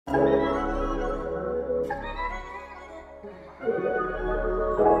B.N.S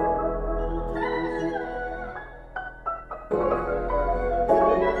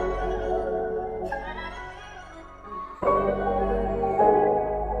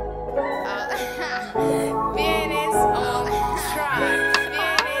on track.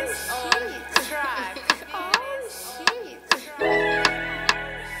 B.N.S on track.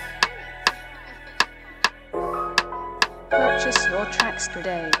 Purchase your tracks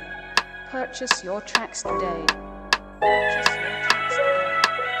today. Purchase your tracks today. Purchase your tracks today.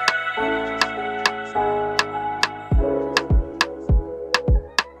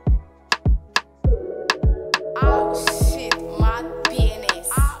 Oh shit, my B.N.S.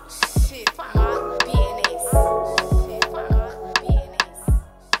 Oh shit, my B.N.S. Shit, my B.N.S.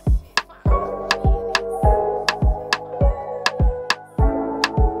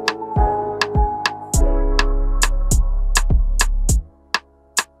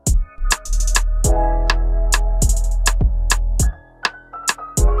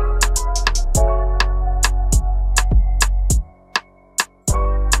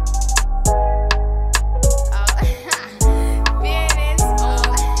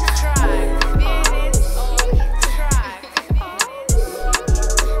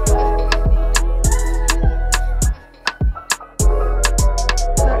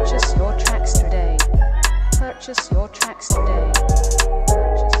 Purchase your tracks today. Purchase your tracks today.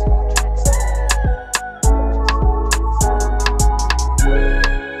 Purchase your tracks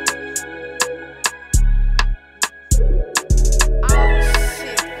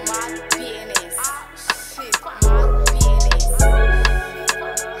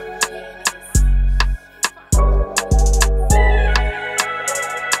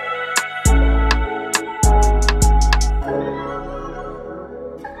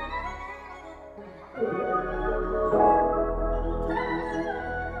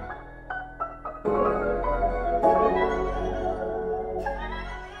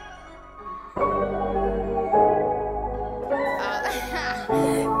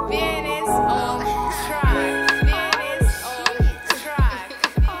B.N.S on track. B.N.S on track.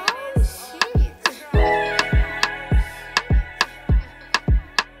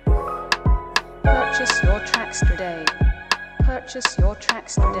 Purchase your tracks today. Purchase your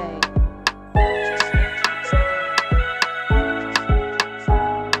tracks today. Purchase your tracks today.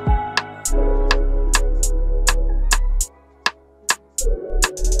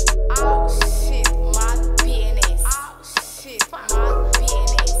 Oh shit, my B.N.S. Oh shit, my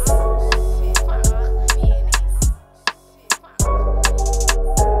B.N.S. Shit, my B.N.S.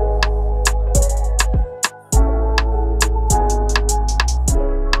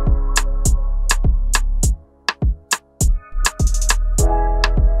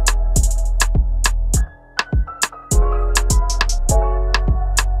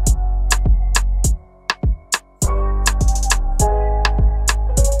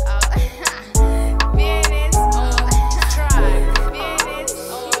 B.N.S on track. B.N.S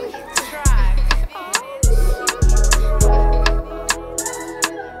on track.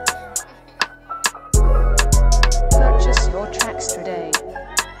 Purchase your tracks today.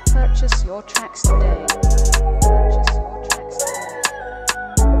 Purchase your tracks today. Purchase your tracks.